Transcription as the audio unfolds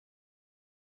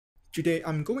Today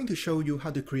I'm going to show you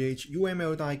how to create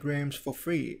UML diagrams for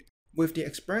free with the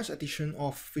Express edition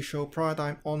of Visual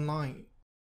Paradigm Online.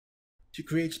 To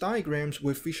create diagrams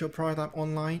with Visual Paradigm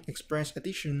Online Express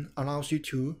edition allows you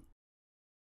to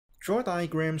draw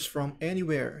diagrams from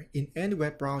anywhere in any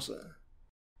web browser.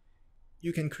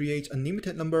 You can create a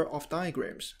limited number of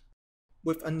diagrams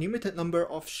with a limited number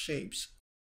of shapes.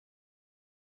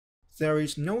 There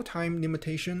is no time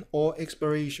limitation or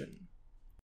expiration.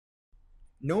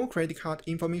 No credit card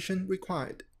information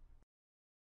required.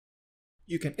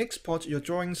 You can export your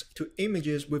drawings to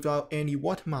images without any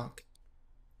watermark.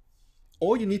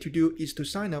 All you need to do is to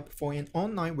sign up for an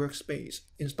online workspace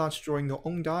and start drawing your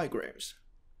own diagrams.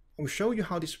 I will show you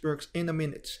how this works in a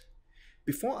minute.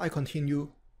 Before I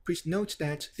continue, please note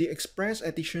that the Express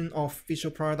edition of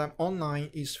Visual Paradigm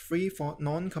Online is free for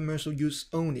non-commercial use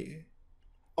only.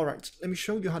 Alright, let me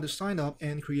show you how to sign up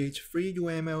and create free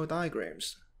UML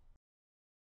diagrams.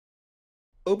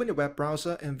 Open the web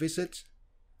browser and visit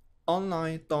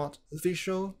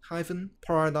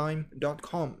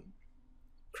online.visual-paradigm.com.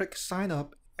 Click Sign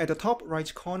Up at the top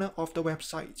right corner of the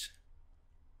website.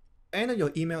 Enter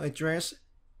your email address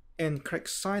and click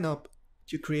Sign Up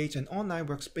to create an online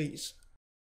workspace.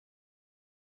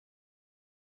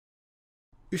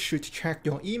 You should check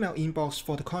your email inbox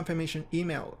for the confirmation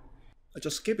email. I'll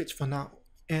just skip it for now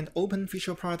and open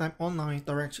Visual Paradigm Online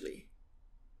directly.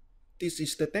 This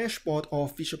is the dashboard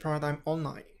of Visual Paradigm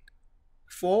Online.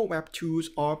 4 web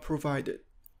tools are provided.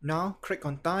 Now click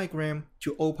on Diagram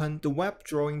to open the Web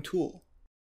Drawing tool.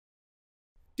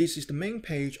 This is the main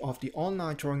page of the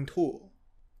online drawing tool.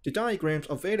 The diagrams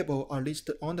available are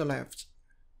listed on the left.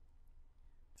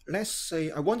 Let's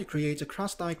say I want to create a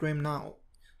class diagram now.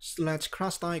 Select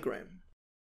Class Diagram.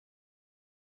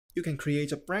 You can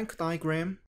create a blank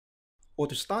diagram or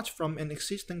to start from an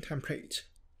existing template.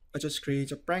 I just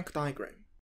create a blank diagram.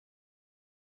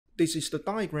 This is the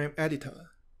diagram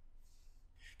editor.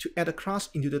 To add a class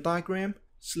into the diagram,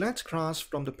 select class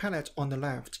from the palette on the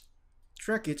left.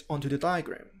 Drag it onto the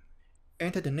diagram.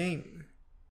 Enter the name.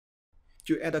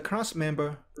 To add a class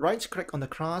member, right-click on the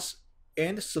class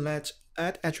and select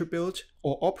Add Attribute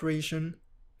or Operation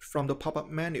from the pop-up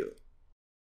menu.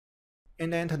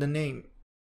 And enter the name.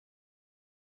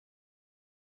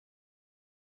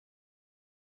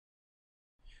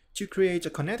 To create a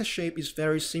connector shape is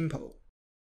very simple.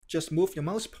 Just move your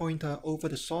mouse pointer over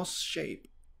the source shape.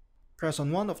 Press on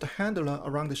one of the handlers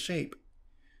around the shape.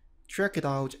 Drag it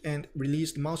out and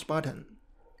release the mouse button.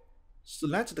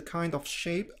 Select the kind of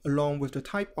shape along with the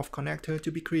type of connector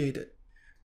to be created.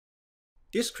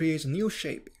 This creates a new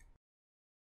shape.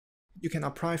 You can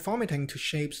apply formatting to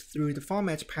shapes through the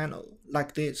Format panel,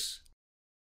 like this.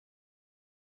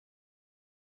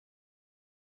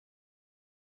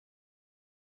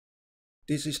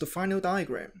 This is the final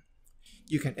diagram.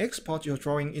 You can export your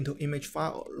drawing into image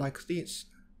file like this.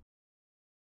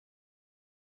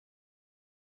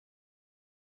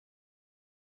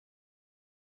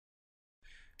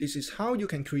 This is how you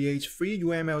can create free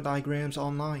UML diagrams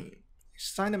online.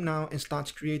 Sign up now and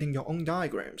start creating your own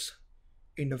diagrams.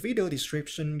 In the video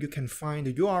description, you can find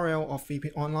the URL of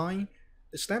VP Online,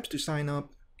 the steps to sign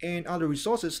up, and other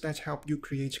resources that help you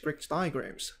create great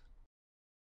diagrams.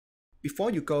 Before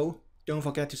you go, don't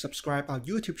forget to subscribe our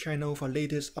YouTube channel for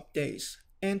latest updates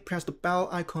and press the bell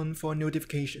icon for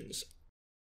notifications.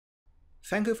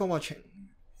 Thank you for watching.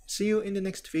 See you in the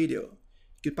next video.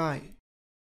 Goodbye.